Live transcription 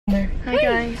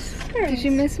Did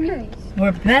you miss me?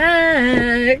 We're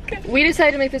back. We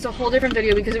decided to make this a whole different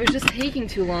video because it was just taking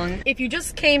too long. If you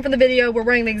just came from the video, we're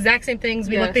wearing the exact same things.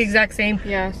 We look the exact same.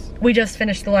 Yes. We just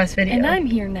finished the last video. And I'm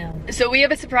here now. So we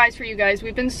have a surprise for you guys.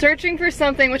 We've been searching for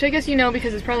something, which I guess you know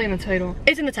because it's probably in the title.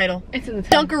 It's in the title. It's in the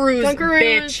title. Dunkaroos,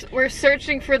 Dunkaroos. We're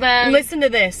searching for them. Listen to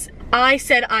this. I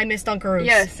said I miss Dunkaroos.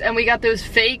 Yes, and we got those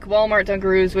fake Walmart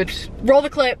Dunkaroos, which... Roll the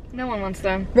clip. No one wants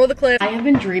them. Roll the clip. I have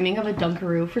been dreaming of a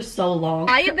Dunkaroo for so long.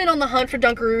 I have been on the hunt for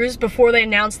Dunkaroos before they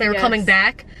announced they were coming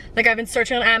back. Like, I've been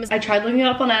searching on Amazon. I tried looking it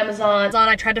up on Amazon.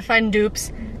 I tried to find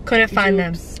dupes. Couldn't find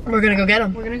them. We're gonna go get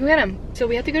them. We're gonna go get them. So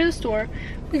we have to go to the store.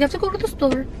 We have to go to the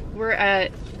store. We're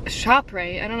at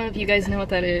ShopRite. I don't know if you guys know what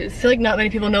that is. I feel like not many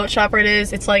people know what ShopRite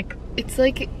is. It's like...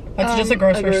 It's just a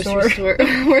grocery store.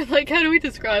 We're like, how do we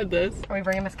describe this? Are we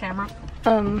bringing this camera?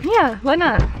 Yeah, why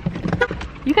not?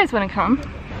 You guys wanna come?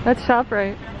 Let's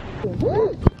ShopRite.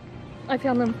 I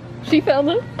found them. She found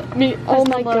them. Me. Oh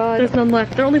my god. There's none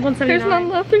left. They're only $1.79. There's none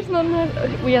left. There's none left.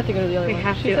 We have to go to the other one. We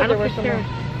have She to. said I don't there were think some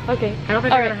more. Okay. I don't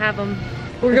think we're gonna have them.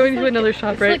 We're going to another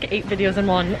ShopRite. It's like 8 videos in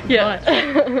one. Yeah.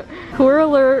 Whore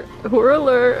alert. Whore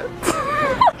alert.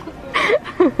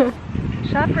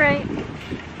 ShopRite.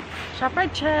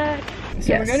 ShopRite check.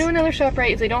 So we're going to another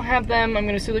ShopRite. If they don't have them, I'm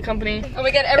going to sue the company. Oh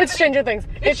my god, everybody. It's Stranger Things.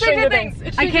 It's Stranger Things.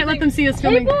 I can't let them see us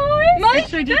filming. Hey boys! It's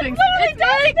Stranger Things. It's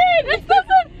Dustin!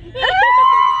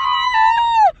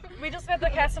 We just met the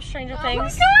cast of Stranger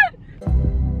Things. Oh my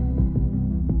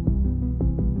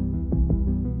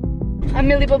god! I'm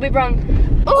Millie Bobby Brown.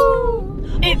 Ooh!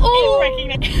 It's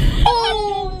breaking it.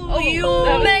 Oh, You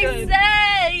may good.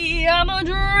 say I'm a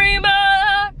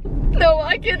dreamer. No,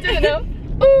 I can't do it enough.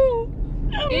 Ooh!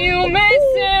 You may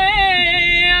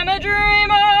say I'm a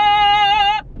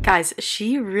dreamer. Guys,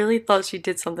 she really thought she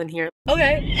did something here.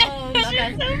 Okay.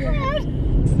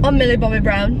 I'm Millie Bobby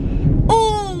Brown.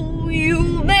 Oh,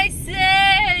 you may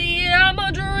say I'm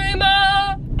a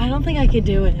dreamer. I don't think I could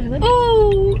do it.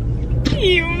 Oh,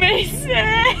 you may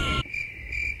say.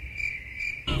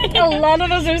 A lot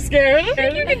of us are scared. I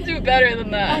think you can do better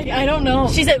than that. I don't know.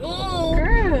 She said, ooh.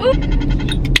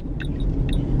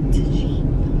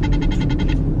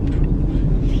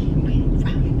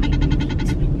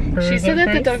 Girl. She said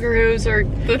that the Dunkaroos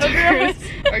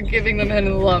are giving them head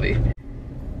in the lobby.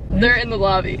 They're in the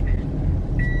lobby.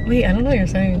 Wait, I don't know what you're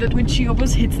saying. When she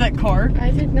almost hits that car.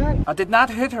 I did not. I did not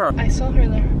hit her. I saw her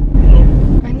there.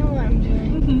 I know what I'm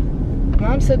doing.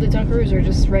 Mom said the Dunkaroos are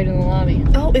just right in the lobby.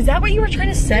 Oh, is that what you were trying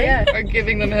to say? Yeah, are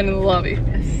giving them head in the lobby.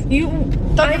 You.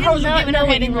 Dunkaroos are giving her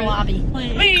head in the lobby.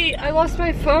 Wait, I lost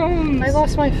my phone. I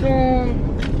lost my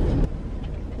phone.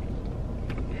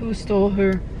 Who stole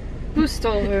her? Who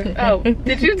stole her? Oh,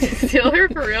 did you steal her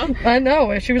for real? I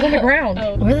know, she was on the ground.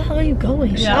 Oh. Where the hell are you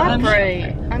going?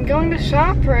 ShopRite. I'm going to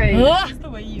ShopRite. That's the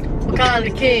way you. Kind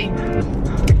of king.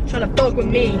 Trying to fuck with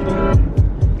me.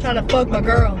 Trying to fuck my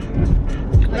girl.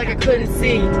 Like I couldn't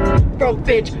see. Broke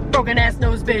bitch. Broken ass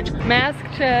nose bitch. Mask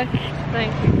check.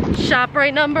 Thank you.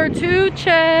 ShopRite number 2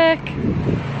 check.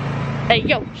 Hey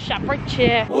yo, ShopRite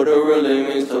check. What it really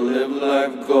means to live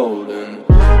life golden.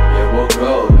 Yeah, we're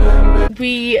golden.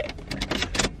 We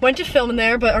went to film in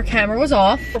there, but our camera was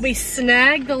off. We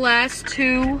snagged the last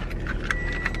 2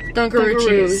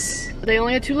 Dunkaroos. They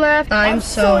only had 2 left. I'm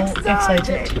so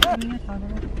excited.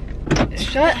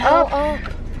 Shut up.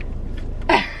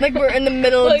 Like we're in the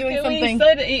middle of doing something. We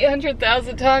said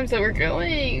 800,000 times that we're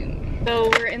going. So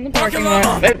we're in the parking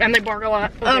lot, and they bark a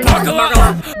lot. Oh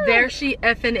no, there she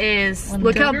effing is.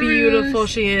 Look how beautiful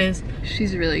she is.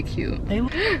 She's really cute.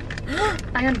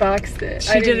 I unboxed it.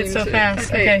 She did it so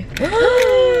fast. Okay.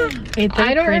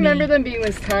 I don't remember them being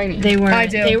this tiny. They were. I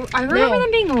do. I remember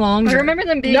them being longer. I remember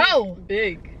them being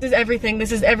big. This is everything.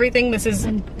 This is everything. This is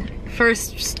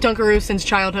first Dunkaroo since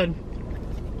childhood.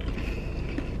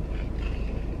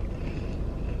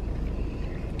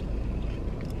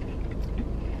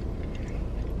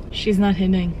 She's not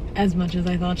hitting as much as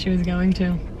I thought she was going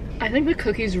to. I think the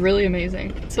cookie's really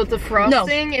amazing. So the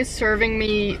frosting is serving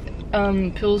me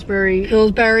Pillsbury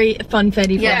funfetti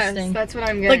frosting. Yes, that's what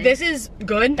I'm getting. Like this is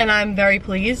good and I'm very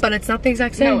pleased, but it's not the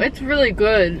exact same. No, it's really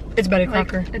good. It's Betty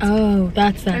Crocker. Oh,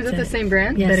 that's Is it the same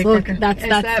brand? Yes, Betty look, Crocker. that's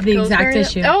that the exact Pillsbury?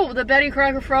 issue. Oh, the Betty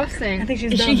Crocker frosting. I think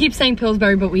she's dumb. She keeps saying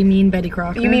Pillsbury, but we mean Betty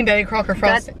Crocker. You mean Betty Crocker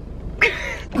frosting?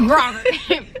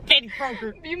 Betty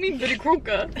Crocker. You mean Betty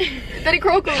Crocker? Betty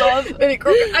Crocker, love. Betty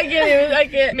Crocker. I get it. I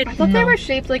get it. I thought they were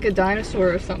shaped like a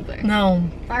dinosaur or something. No.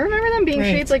 I remember them being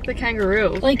shaped like the kangaroo.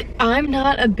 Like, I'm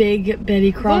not a big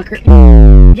Betty Crocker.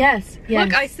 Look. Yes.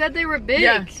 Look, I said they were big.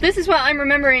 Yeah. This is what I'm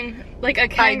remembering, like a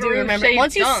kangaroo. I do remember.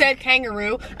 Once you said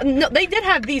kangaroo, no, they did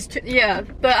have these too. Yeah,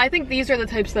 but I think these are the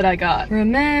types that I got.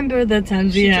 Remember the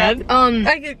times we had.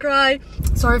 I could cry.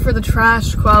 Sorry for the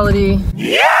trash quality.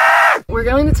 Yeah! We're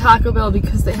going to Taco Bell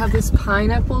because they have this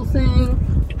pineapple thing.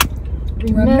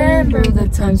 Remember the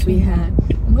times we had.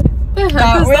 What the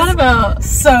heck is that about?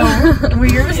 So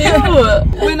weird.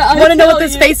 When I Want to know what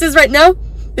this face is right now?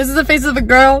 This is the face of a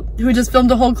girl who just filmed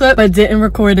a whole clip but didn't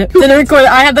record it.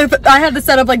 I had the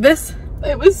setup like this.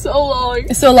 It was so long.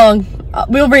 It's so long.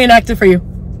 We'll reenact it for you.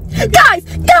 Guys!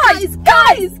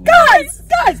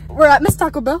 We're at Miss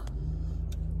Taco Bell.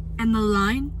 And the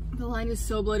line is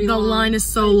so bloody The long. line is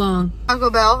so long. Taco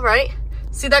Bell, right?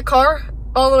 See that car?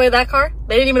 All the way that car?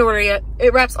 They didn't even order it yet.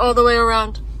 It wraps all the way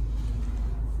around.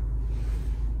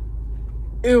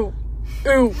 Ew.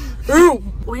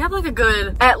 We have like a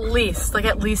good, at least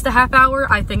a half hour.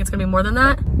 I think it's gonna be more than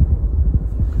that.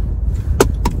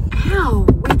 Ow.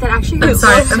 Wait, that actually I'm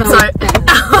sorry.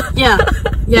 Yeah.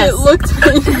 Yes. It looked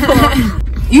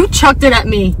You chucked it at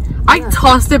me. I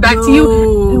tossed it back to you.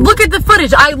 Look at the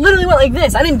footage. I literally went like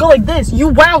this. I didn't go like this. You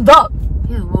wound up.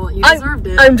 Yeah, well, you deserved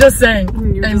it. I'm just saying.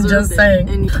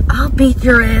 I'll beat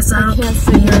your ass. I can't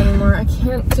sit here anymore. I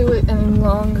can't do it any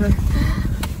longer.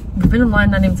 We've been in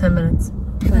line not even 10 minutes.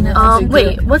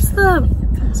 Wait, what's the...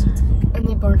 And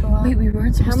they bark a lot. Wait, we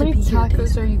weren't supposed How many to be here.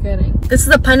 tacos are you getting? This is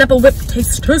the pineapple whip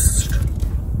taste test.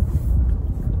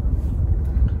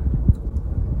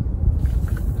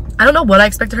 I don't know what I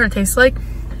expected her to taste like,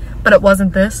 but it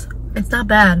wasn't this. It's not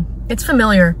bad. It's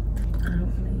familiar.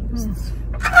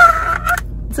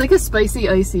 It's like a spicy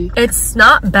icy. It's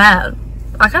not bad.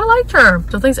 I kind of liked her.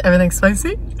 Don't think everything's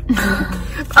spicy.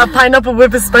 A pineapple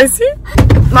whip is spicy.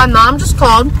 My mom just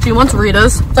called. She wants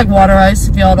Ritas. It's like water ice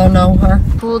if y'all don't know her.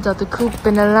 Pulled out the coupe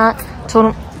in the lot,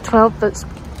 told him 12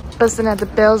 busting at the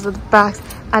bells of the box.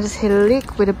 I just hit a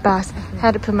lick with a box,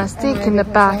 had to put my stick in the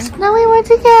box. Now we weren't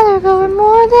together, but we're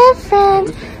more than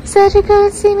friends. Said you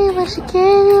couldn't see me when she gave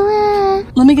you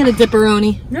in. Let me get a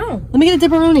dipperoni. No. Let me get a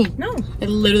dipperoni. No. I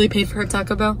literally paid for her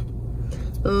Taco Bell.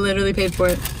 Literally paid for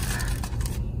it.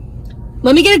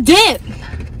 Let me get a dip.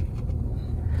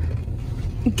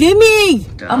 Give me.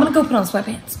 I'm gonna go put on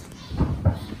sweatpants.